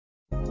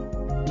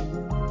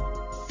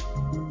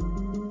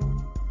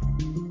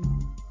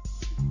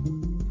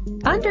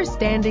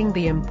Understanding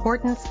the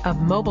importance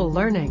of mobile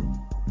learning.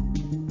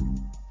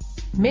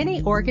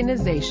 Many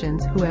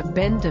organizations who have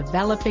been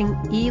developing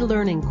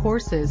e-learning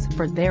courses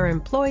for their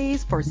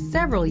employees for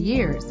several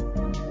years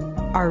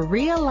are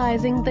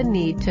realizing the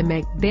need to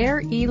make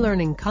their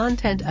e-learning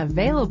content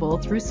available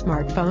through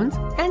smartphones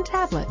and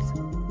tablets.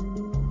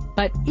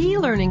 But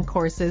e-learning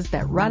courses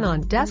that run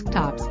on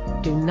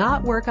desktops do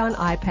not work on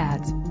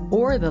iPads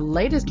or the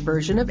latest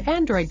version of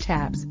Android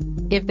tabs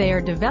if they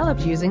are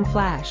developed using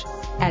Flash,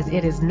 as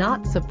it is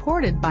not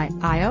supported by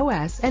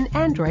iOS and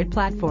Android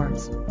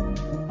platforms.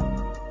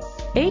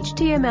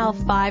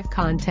 HTML5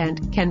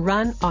 content can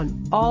run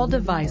on all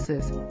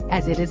devices,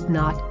 as it is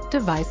not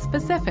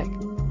device-specific.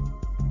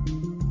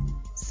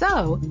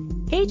 So,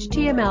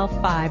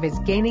 HTML5 is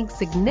gaining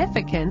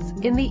significance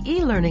in the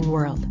e-learning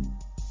world.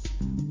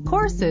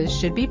 Courses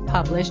should be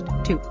published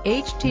to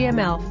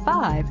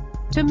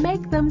HTML5 to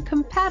make them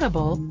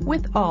compatible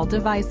with all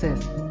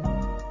devices.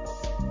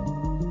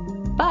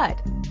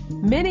 But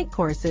many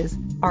courses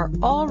are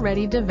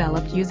already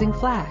developed using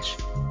Flash.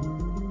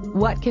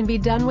 What can be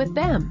done with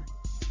them?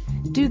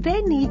 Do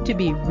they need to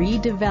be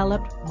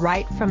redeveloped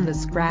right from the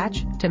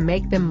scratch to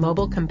make them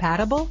mobile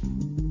compatible?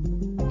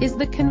 Is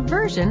the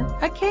conversion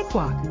a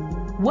cakewalk?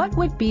 What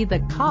would be the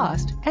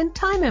cost and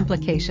time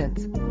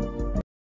implications?